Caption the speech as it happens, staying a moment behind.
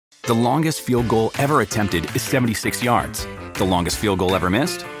The longest field goal ever attempted is 76 yards. The longest field goal ever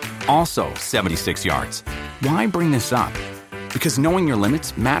missed? Also 76 yards. Why bring this up? Because knowing your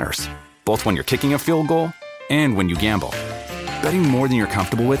limits matters, both when you're kicking a field goal and when you gamble. Betting more than you're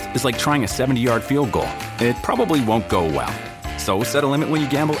comfortable with is like trying a 70-yard field goal. It probably won't go well. So set a limit when you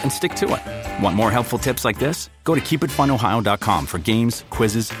gamble and stick to it. Want more helpful tips like this? Go to keepitfunohio.com for games,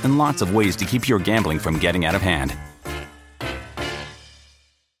 quizzes, and lots of ways to keep your gambling from getting out of hand.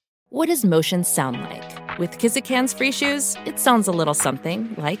 What does motion sound like? With Kizikans free shoes, it sounds a little something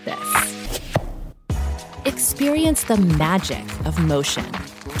like this. Experience the magic of motion.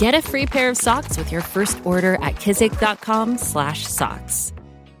 Get a free pair of socks with your first order at kizik.com/socks.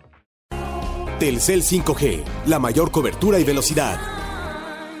 Telcel 5G, la mayor cobertura y velocidad.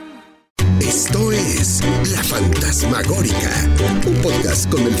 Esto es La Fantasmagórica, un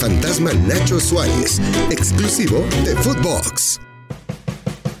podcast con el fantasma Nacho Suárez, exclusivo de Footbox.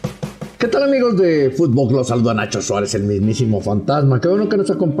 ¿Qué tal, amigos de Footbox? Los saluda Nacho Suárez, el mismísimo fantasma. Qué bueno que nos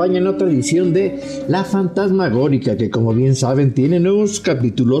acompaña en otra edición de La Fantasmagórica, que como bien saben tiene nuevos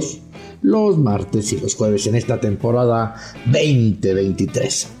capítulos los martes y los jueves en esta temporada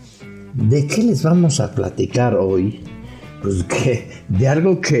 2023. ¿De qué les vamos a platicar hoy? Pues de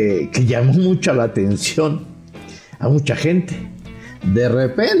algo que llamó mucho la atención a mucha gente. De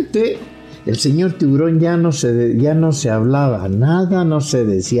repente el señor Tiburón ya no se hablaba nada, no se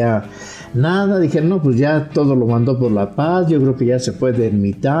decía nada. Dijeron, no, pues ya todo lo mandó por la paz. Yo creo que ya se fue de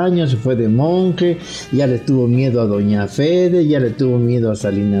ermitaño, se fue de monje, ya le tuvo miedo a Doña Fede, ya le tuvo miedo a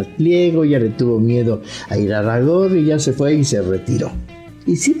Salinas Pliego, ya le tuvo miedo a Irarrágorri, y ya se fue y se retiró.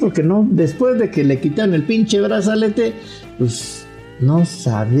 Y sí, porque no, después de que le quitaron el pinche brazalete, pues no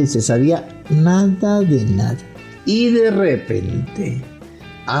se sabía nada de nada. Y de repente,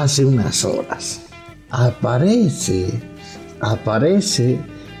 hace unas horas, aparece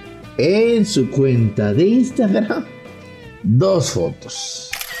en su cuenta de Instagram 2 fotos.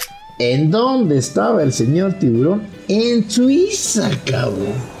 ¿En dónde estaba el señor Tiburón? En Suiza,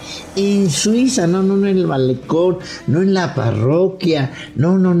 cabrón. En Suiza, no en el malecón, no en la parroquia,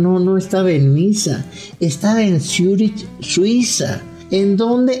 no estaba en misa, estaba en Zurich, Suiza. ¿En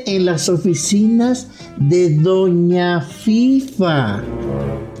dónde? En las oficinas de Doña FIFA.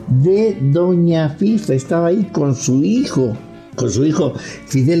 Estaba ahí con su hijo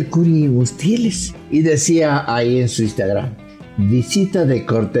Fidel Kuri Mustieles. Y decía ahí en su Instagram, visita de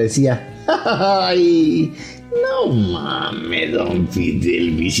cortesía. ¡Ay! No mames, don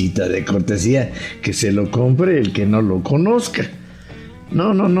Fidel, visita de cortesía, que se lo compre el que no lo conozca.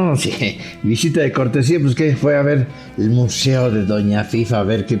 No, sí, visita de cortesía, pues que fue a ver el museo de Doña FIFA, a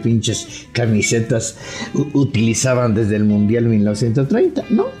ver qué pinches camisetas utilizaban desde el Mundial 1930.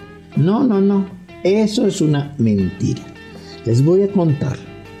 No, eso es una mentira. Les voy a contar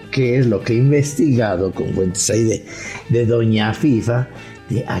qué es lo que he investigado con fuentes ahí de Doña FIFA,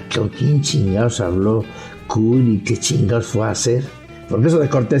 de a quién chingados habló Kuri, qué chingados fue a hacer. Porque eso de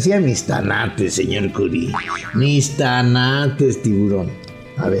cortesía, mis tanates, señor Kuri. Mis tanates, Tiburón.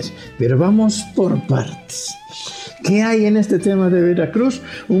 A ver, pero vamos por partes. ¿Qué hay en este tema de Veracruz?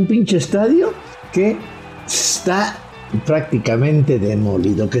 Un pinche estadio que está prácticamente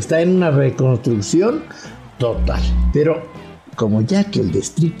demolido, que está en una reconstrucción total. Pero como ya que el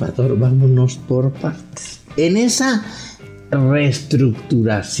destripador, vámonos por partes. En esa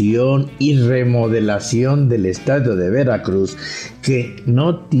reestructuración y remodelación del estadio de Veracruz, que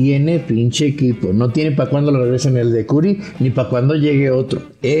no tiene pinche equipo, no tiene para cuando lo regresen el de Kuri, ni para cuando llegue otro.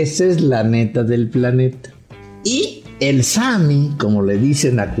 Esa es la neta del planeta. Y el Sammy, como le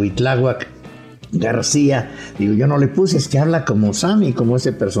dicen a Cuitláhuac García, digo, yo no le puse, es que habla como Sammy, como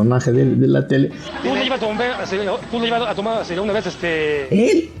ese personaje de la tele. Tú le ibas a tomar una vez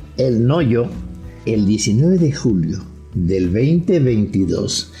Él, no yo, el 19 de julio del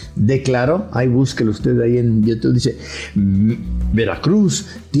 2022 declaró, ahí búsquelo usted ahí en YouTube, dice: Veracruz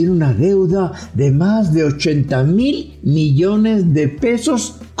tiene una deuda de más de 80,000 millones de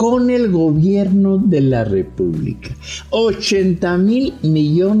pesos con el gobierno de la República. 80,000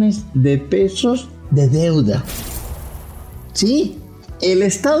 millones de pesos de deuda. Sí, el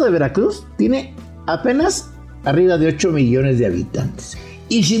estado de Veracruz tiene apenas arriba de 8 millones de habitantes.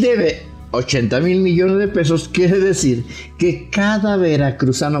 Y si debe 80,000 millones de pesos, quiere decir que cada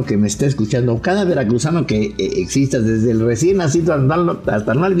veracruzano que me esté escuchando, cada veracruzano que exista, desde el recién nacido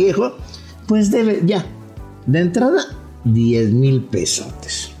hasta el más viejo, pues debe ya, de entrada, 10,000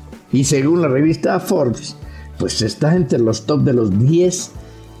 pesotes. Y según la revista Forbes, pues está entre los top de los 10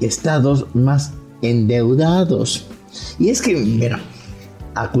 estados más endeudados. Y es que, mira,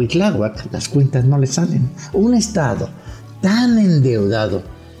 a Cuitláhuac las cuentas no le salen. Un estado tan endeudado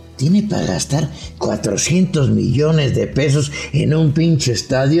tiene para gastar 400 millones de pesos en un pinche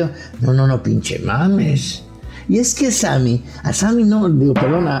estadio. No, pinche mames. Y es que a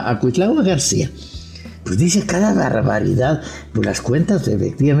Cuitlahua García, pues dice cada barbaridad, pues las cuentas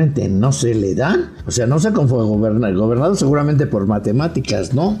efectivamente no se le dan. O sea, no se fue gobernado seguramente por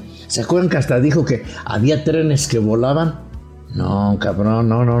matemáticas, ¿no? ¿Se acuerdan que hasta dijo que había trenes que volaban? No, cabrón,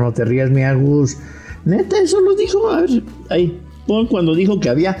 no te rías, mi Agus. Neta, eso lo dijo. A ver, ahí, pon cuando dijo que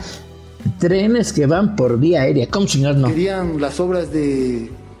había trenes que van por vía aérea. ¿Cómo chingados no? Querían las obras de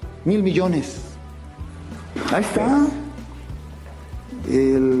 1,000 millones. Ahí está.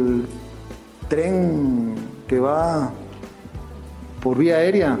 El tren que va por vía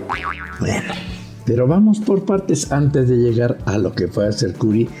aérea. Bueno, pero vamos por partes antes de llegar a lo que fue a hacer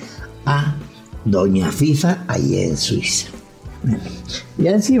Kuri a Doña FIFA allá en Suiza. Bueno,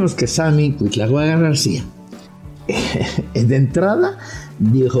 ya decimos que Sammy Cuitlahua García de entrada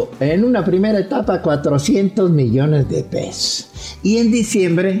dijo en una primera etapa 400 millones de pesos y en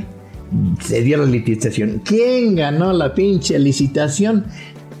diciembre se dio la licitación. ¿Quién ganó la pinche licitación?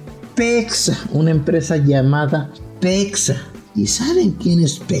 Pexa, una empresa llamada Pexa. ¿Y saben quién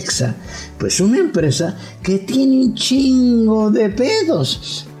es Pexa? Pues una empresa que tiene un chingo de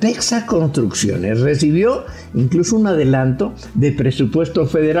pedos. Pexa Construcciones recibió incluso un adelanto de presupuesto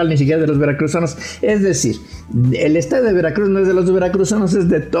federal, ni siquiera de los veracruzanos. Es decir, el estado de Veracruz no es de los veracruzanos, es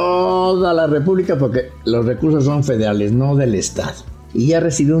de toda la república porque los recursos son federales, no del estado. Y ya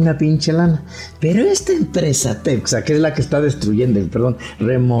recibió una pinche lana. Pero esta empresa Pexa, que es la que está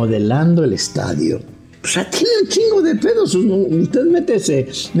remodelando el estadio, o sea, tiene un chingo de pedos. Usted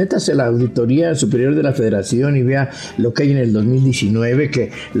métase a la Auditoría Superior de la Federación y vea lo que hay en el 2019,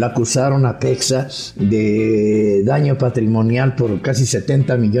 que la acusaron a Pexa de daño patrimonial por casi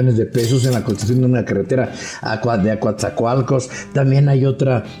 70 millones de pesos en la construcción de una carretera de Coatzacoalcos. También hay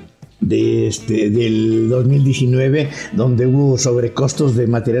otra del 2019 donde hubo sobrecostos de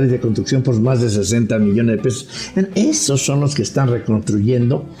materiales de construcción por más de 60 millones de pesos. Esos son los que están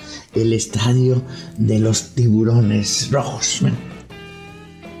reconstruyendo el estadio de los Tiburones Rojos. Bueno,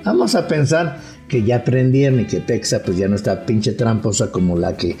 vamos a pensar que ya aprendieron y que Pexa pues ya no está pinche tramposa como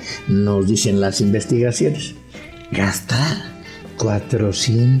la que nos dicen las investigaciones. Gastar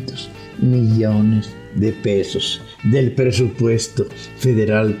 400 millones de pesos del presupuesto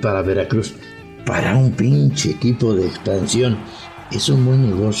federal para Veracruz para un pinche equipo de expansión, ¿es un buen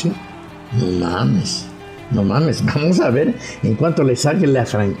negocio? No mames, vamos a ver en cuánto le sale la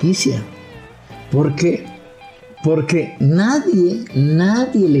franquicia. Porque nadie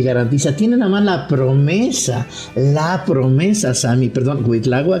le garantiza, tiene nada más la promesa,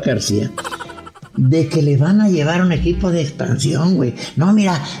 Cuitlahua García, de que le van a llevar un equipo de expansión, güey. No,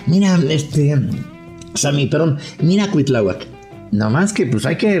 mira, Cuitlahua. Nada más que pues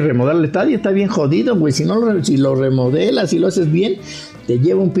hay que remodelar el estadio, está bien jodido, güey. Si lo remodelas y lo haces bien, te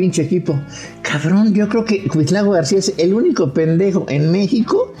lleva un pinche equipo. Cabrón, yo creo que Cuitlahua García es el único pendejo en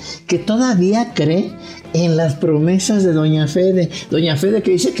México que todavía cree en las promesas de Doña Fede. Doña Fede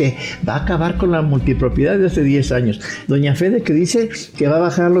que dice que va a acabar con la multipropiedad de hace 10 años. Doña Fede que dice que va a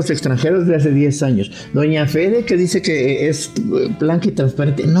bajar los extranjeros de hace 10 años. Doña Fede que dice que es blanca y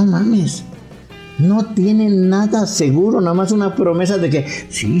transparente. No mames. No tienen nada seguro, nada más una promesa de que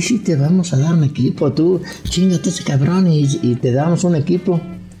sí, te vamos a dar un equipo, tú chingate ese cabrón y te damos un equipo.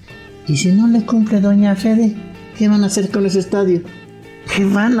 Y si no le cumple Doña Fede, ¿qué van a hacer con ese estadio?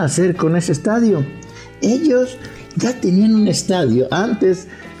 Ellos ya tenían un estadio, antes,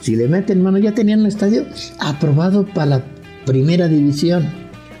 si le meten mano, ya tenían un estadio aprobado para la primera división.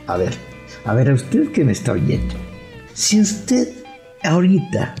 A ver, usted que me está oyendo, si usted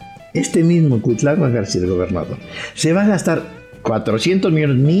ahorita, este mismo Cuitlahua García, el gobernador, se va a gastar 400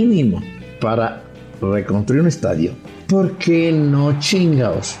 millones mínimo para reconstruir un estadio, ¿por qué no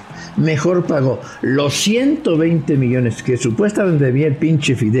chingaos? Mejor pagó los 120 millones que supuestamente debía el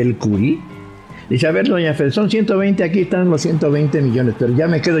pinche Fidel Kuri. Dice, a ver, doña Fede, son 120, aquí están los 120 millones, pero ya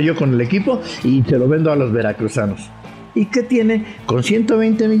me quedo yo con el equipo y se lo vendo a los veracruzanos. ¿Y qué tiene? Con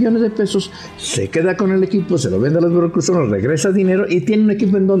 120 millones de pesos se queda con el equipo, se lo vende a los veracruzanos, regresa dinero y tiene un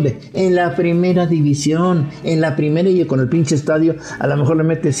equipo ¿en dónde? En la primera división, y con el pinche estadio a lo mejor le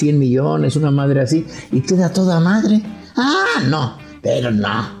mete 100 millones, una madre así, y queda toda madre. No, pero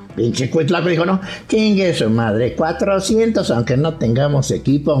no. Pinche Cuitlaco dijo, no, chingue su madre, 400, aunque no tengamos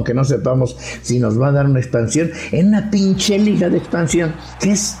equipo, aunque no sepamos si nos va a dar una expansión, en una pinche liga de expansión,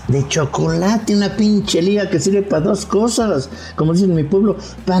 que es de chocolate, una pinche liga que sirve para dos cosas, como dicen en mi pueblo,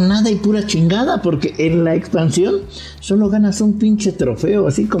 para nada y pura chingada, porque en la expansión solo ganas un pinche trofeo,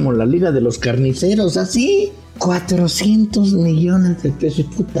 así como la liga de los carniceros, así, 400 millones de pesos,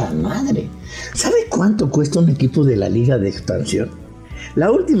 puta madre. ¿Sabe cuánto cuesta un equipo de la liga de expansión?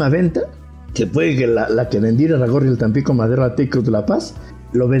 La última venta, que fue la que vendieron a Gorri el Tampico Madero a Tecos de La Paz,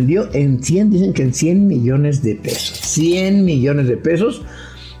 lo vendió en 100, dicen que en 100 millones de pesos. 100 millones de pesos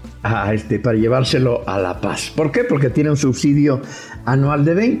para llevárselo a La Paz. ¿Por qué? Porque tiene un subsidio anual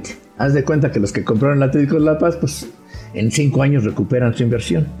de 20. Haz de cuenta que los que compraron el Atlético de La Paz, pues en 5 años recuperan su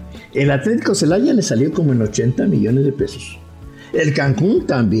inversión. El Atlético Celaya le salió como en 80 millones de pesos. El Cancún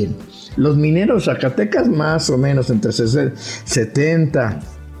también. Los Mineros Zacatecas más o menos entre 70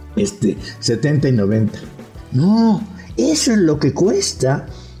 y 90. No, eso es lo que cuesta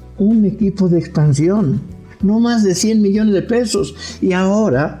un equipo de expansión. No más de 100 millones de pesos. Y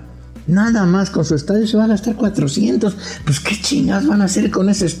ahora, nada más con su estadio se va a gastar 400. Pues qué chingados van a hacer con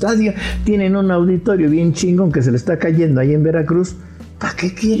ese estadio. Tienen un auditorio bien chingón que se le está cayendo ahí en Veracruz. ¿Para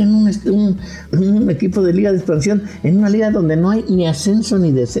qué quieren un equipo de liga de expansión en una liga donde no hay ni ascenso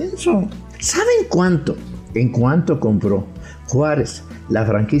ni descenso? ¿Saben cuánto? ¿En cuánto compró Juárez la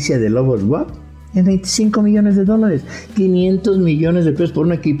franquicia de Lobos WAP? En $25 millones. 500 millones de pesos por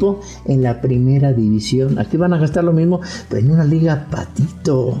un equipo en la primera división. Aquí van a gastar lo mismo, pero en una liga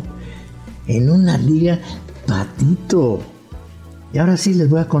patito. En una liga patito. Y ahora sí les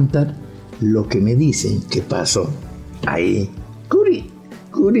voy a contar lo que me dicen que pasó ahí.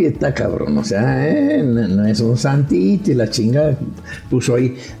 Kuri está cabrón, o sea, no es un santito y la chingada puso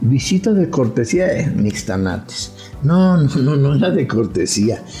ahí, visita de cortesía de Mixtanates. No era de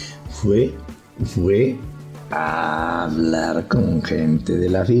cortesía, fue a hablar con gente de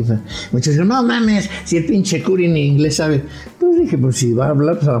la FIFA. Muchos dicen, no mames, si el pinche Kuri ni inglés sabe. Pues dije, pues si va a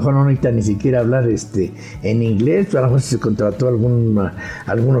hablar, pues a lo mejor no necesita ni siquiera hablar en inglés, pues a lo mejor se contrató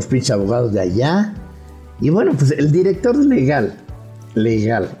algunos pinches abogados de allá. Y bueno, pues el director legal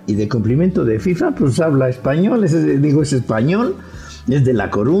y de cumplimiento de FIFA, pues habla español, es español, es de La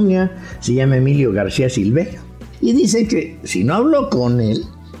Coruña, se llama Emilio García Silverio. Y dice que si no habló con él,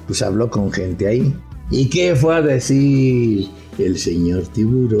 pues habló con gente ahí. ¿Y qué fue a decir el señor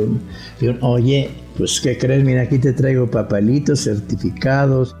Tiburón? Dijo, oye, pues ¿qué crees? Mira, aquí te traigo papelitos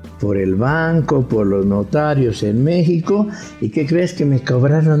certificados por el banco, por los notarios en México. ¿Y qué crees? Que me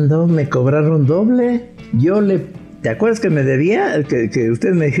cobraron doble. ¿Te acuerdas que me debía? Que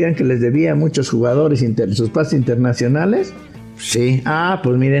ustedes me dijeron que les debía a muchos jugadores sus pases internacionales. Sí.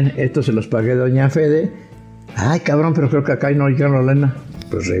 Pues miren, esto se los pagué doña Fede. Ay, cabrón, pero creo que acá no llegaron la lana.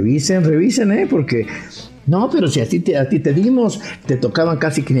 Pues revisen, porque... No, pero si a ti te dimos, te tocaban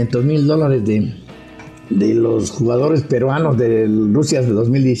casi $500,000 de los jugadores peruanos de Rusia de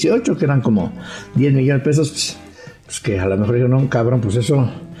 2018, que eran como 10 millones de pesos, pues que a lo mejor yo no, cabrón, pues eso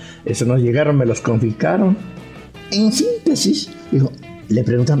no llegaron, me los confiscaron. En síntesis, dijo, le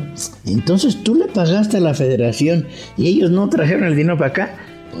preguntan, entonces tú le pagaste a la federación y ellos no trajeron el dinero para acá.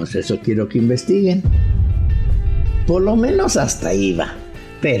 Pues eso quiero que investiguen. Por lo menos hasta ahí va.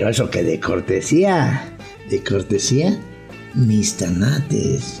 Pero eso que de cortesía, mis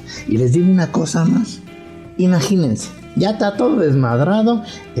tanates. Y les digo una cosa más. Imagínense, ya está todo desmadrado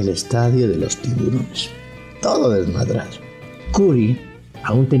el estadio de los Tiburones. Todo desmadrado. Kuri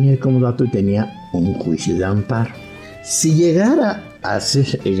aún tenía el comodato y tenía un juicio de amparo. Si llegara a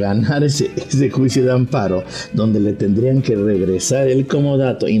ganar ese juicio de amparo, donde le tendrían que regresar el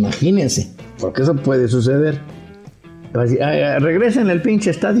comodato, imagínense, porque eso puede suceder. Regresen el pinche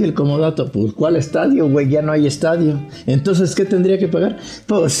estadio, el comodato. Pues, ¿cuál estadio, güey? Ya no hay estadio. Entonces, ¿qué tendría que pagar?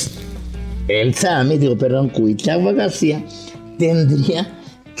 Pues, Cuitlaco García tendría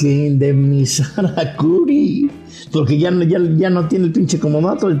que indemnizar a Kuri, porque ya no tiene el pinche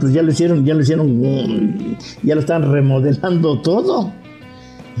comodato, y pues ya lo están remodelando todo.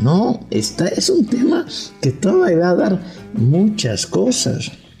 No, es un tema que todavía va a dar muchas cosas.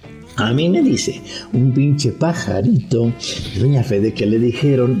 A mí me dice un pinche pajarito, doña Fede, que le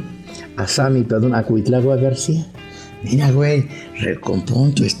dijeron a Cuitlaco García, mira, güey,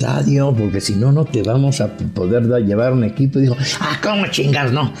 recompón tu estadio, porque si no te vamos a poder llevar un equipo. Y dijo, ¿cómo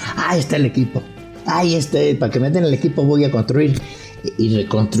chingas? No, ahí está el equipo. Para que me den el equipo voy a construir y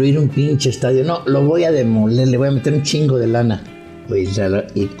reconstruir un pinche estadio. No, lo voy a demoler, le voy a meter un chingo de lana.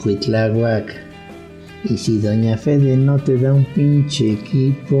 Y Cuitláhuac. Y si doña Fede no te da un pinche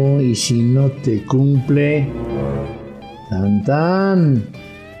equipo, y si no te cumple, tan,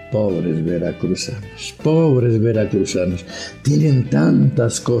 Pobres veracruzanos, tienen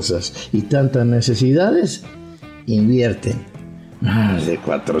tantas cosas y tantas necesidades, invierten más de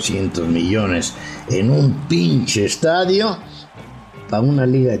 400 millones en un pinche estadio para una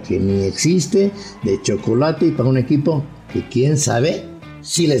liga que ni existe, de chocolate, y para un equipo que quién sabe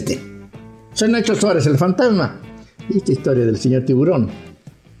si les dé. Soy Nacho Suárez, el fantasma, y esta historia del señor Tiburón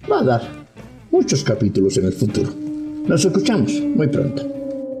va a dar muchos capítulos en el futuro. Nos escuchamos muy pronto.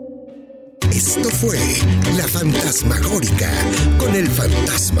 Esto fue La Fantasmagórica con el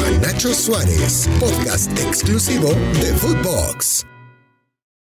fantasma Nacho Suárez, podcast exclusivo de Footbox.